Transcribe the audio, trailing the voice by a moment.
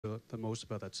the most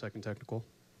about that second technical?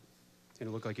 And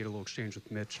it looked like you had a little exchange with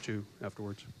Mitch, too,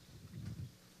 afterwards.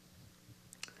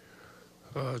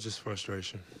 Just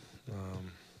frustration.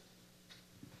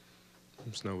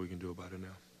 There's nothing we can do about it now.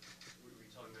 Were you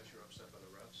telling Mitch you're upset by the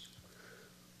refs?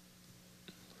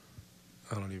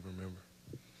 I don't even remember.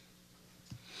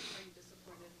 Are you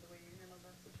disappointed in the way you handled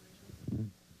that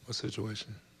situation? What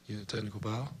situation? You had a technical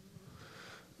foul?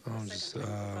 Second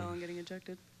technical foul and getting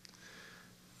ejected.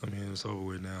 I mean, it's over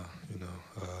with now, you know.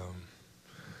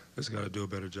 Just got to do a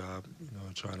better job, you know,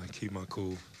 trying to keep my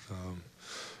cool.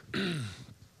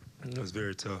 It's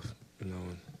very tough, you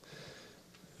know.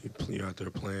 You're out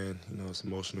there playing, you know, it's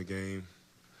an emotional game,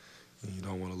 and you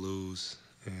don't want to lose.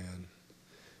 And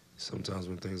sometimes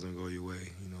when things don't go your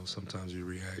way, you know, sometimes you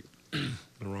react the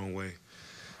wrong way.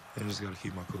 And just got to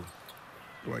keep my cool.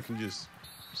 Dwight, can you just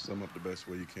sum up the best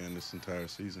way you can this entire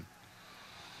season?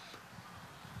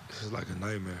 It's like a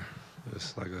nightmare.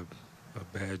 It's like a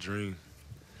bad dream.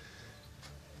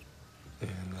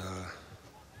 And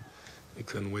you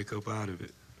couldn't wake up out of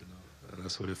it, you know. And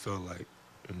that's what it felt like,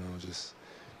 you know, just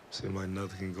seemed like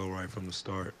nothing can go right from the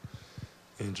start.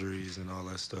 Injuries and all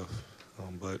that stuff.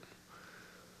 But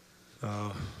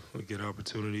we get an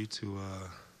opportunity to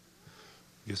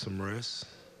get some rest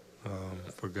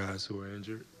for guys who are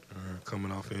injured or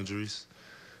coming off injuries.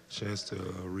 Chance to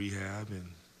rehab and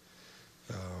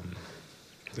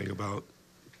think about,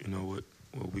 you know,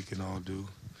 what we can all do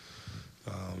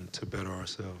to better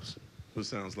ourselves. It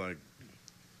sounds like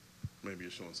maybe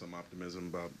you're showing some optimism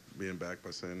about being back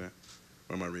by saying that.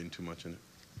 Or am I reading too much in it?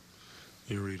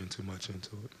 You're reading too much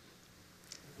into it.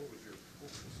 What was your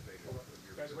statement?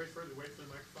 Guys, wait for the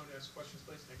microphone to ask questions,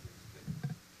 please. Thank you.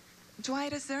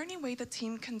 Dwight, is there any way the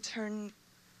team can turn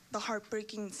the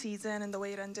heartbreaking season and the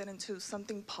way it ended into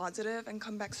something positive and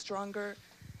come back stronger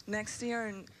next year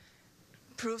and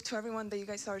prove to everyone that you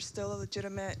guys are still a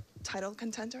legitimate title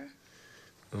contender?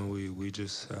 We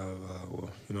just have, well,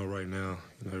 you know, right now,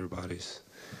 you know, everybody's,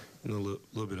 you know, a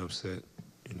little bit upset,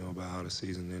 you know, about how the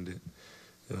season ended.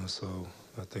 You know, so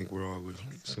I think we're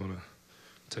just going to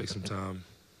take some time,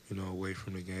 you know, away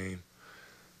from the game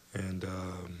and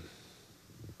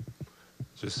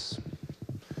just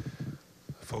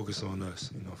focus on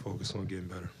us, you know, focus on getting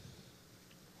better.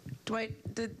 Dwight,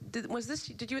 was this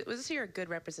year a good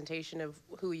representation of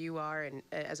who you are and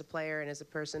as a player and as a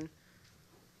person?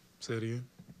 Say it again.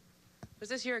 Was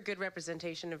this year a good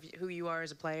representation of who you are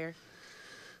as a player?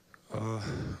 Well,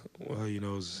 you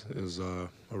know, it was a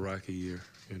rocky year,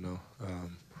 you know.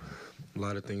 A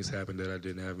lot of things happened that I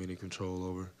didn't have any control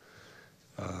over.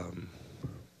 I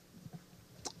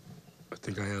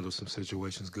think I handled some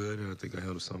situations good, and I think I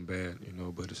handled some bad, you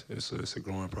know, but it's a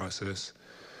growing process.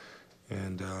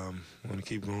 And I'm going to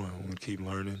keep growing. I'm going to keep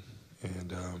learning.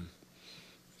 And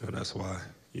you know, that's why,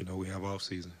 you know, we have off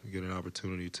season. We get an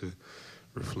opportunity to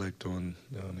reflect on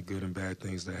the good and bad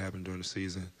things that happened during the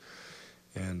season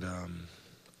and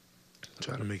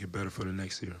try to make it better for the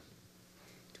next year.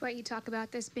 Dwight, you talk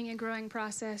about this being a growing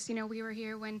process. You know, we were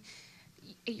here when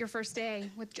your first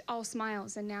day with all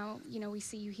smiles, and now, you know, we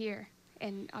see you here.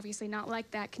 And obviously not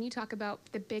like that. Can you talk about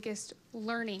the biggest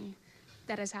learning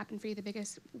that has happened for you,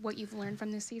 what you've learned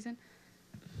from this season?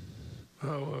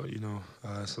 Oh, well, you know,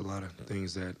 it's a lot of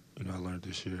things that, you know, I learned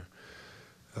this year.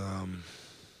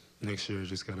 Next year,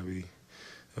 just got to be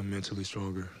mentally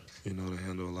stronger, you know, to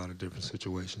handle a lot of different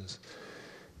situations.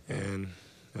 And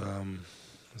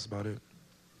that's about it.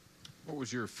 What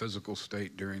was your physical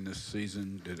state during this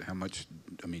season? Did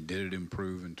it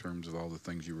improve in terms of all the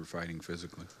things you were fighting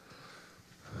physically?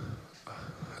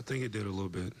 I think it did a little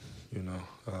bit, you know.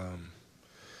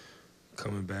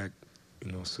 Coming back,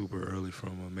 you know, super early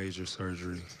from a major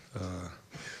surgery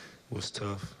was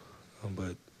tough,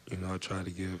 but, you know, I tried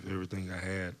to give everything I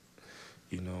had,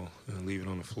 you know, and leave it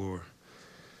on the floor.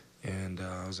 And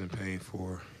I was in pain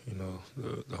for, you know,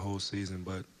 the whole season,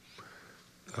 but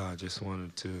I just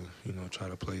wanted to, you know, try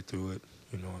to play through it,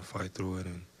 you know, and fight through it.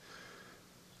 And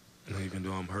you know, even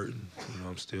though I'm hurting, you know,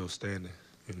 I'm still standing,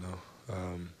 you know.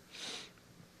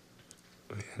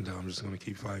 And I'm just going to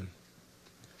keep fighting.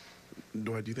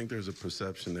 Dwight, do you think there's a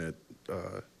perception that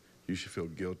you should feel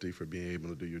guilty for being able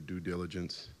to do your due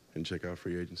diligence and check out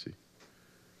free agency?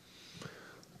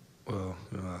 Well,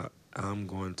 you know, I'm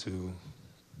going to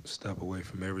step away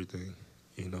from everything,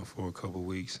 you know, for a couple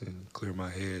weeks and clear my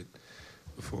head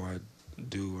before I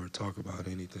do or talk about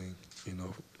anything, you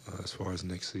know, as far as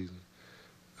next season.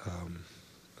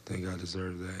 I think I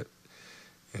deserve that,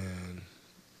 and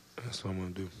that's what I'm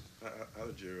going to do. How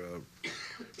did your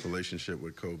relationship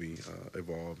with Kobe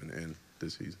evolve and end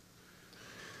this season?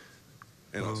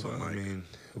 And Well, also, Mike. I mean,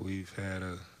 we've had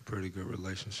a a pretty good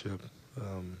relationship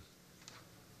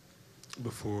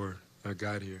before I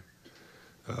got here.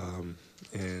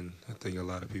 And I think a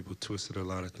lot of people twisted a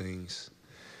lot of things,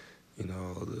 you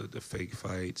know, the fake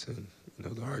fights and, you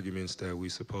know, the arguments that we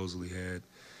supposedly had.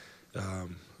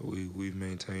 We've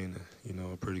maintained, you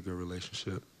know, a pretty good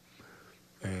relationship.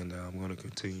 And I'm going to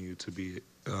continue to be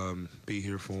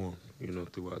here for him, you know,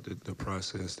 throughout the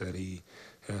process that he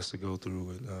has to go through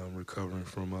with recovering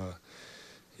from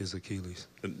his Achilles.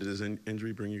 Did his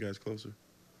injury bring you guys closer?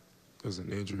 Does an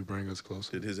injury bring us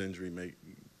closer? Did his injury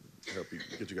help you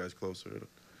get you guys closer?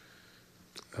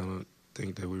 I don't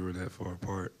think that we were that far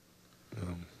apart.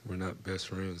 We're not best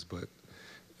friends, but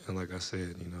and like I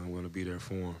said, you know, I'm going to be there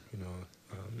for him. You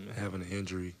know, having an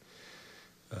injury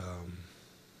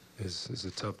is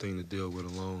a tough thing to deal with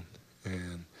alone,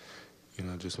 and you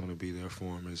know, I just want to be there for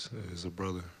him as a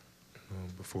brother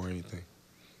before anything.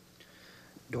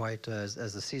 Dwight, as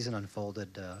the season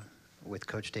unfolded with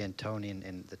Coach D'Antoni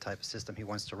and the type of system he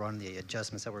wants to run, the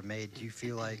adjustments that were made, do you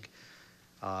feel like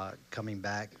coming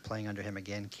back, playing under him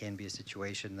again, can be a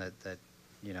situation that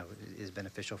you know is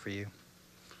beneficial for you?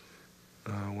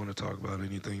 I want to talk about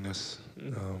anything that's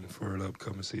for the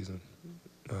upcoming season,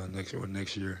 next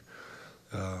year.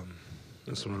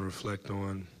 Just want to reflect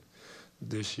on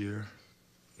this year,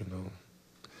 you know,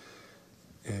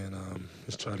 and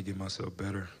just try to get myself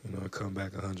better, you know, and come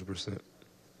back 100%.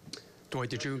 Dwight,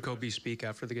 did you and Kobe speak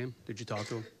after the game? Did you talk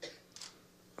to him?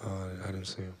 I didn't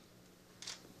see him.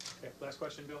 Okay, last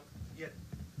question, Bill. Yeah.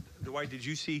 Dwight, did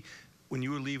you see, when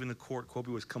you were leaving the court,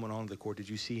 Kobe was coming onto the court, did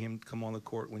you see him come on the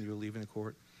court when you were leaving the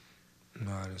court?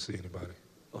 No, I didn't see anybody.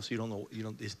 Oh, so you don't know,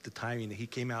 it's the timing, he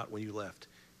came out when you left.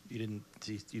 You didn't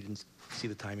see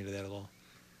the timing of that at all?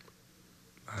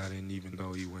 I didn't even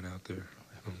know he went out there.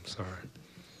 I'm sorry.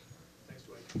 Thanks,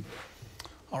 Dwight.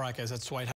 All right, guys, that's Dwight.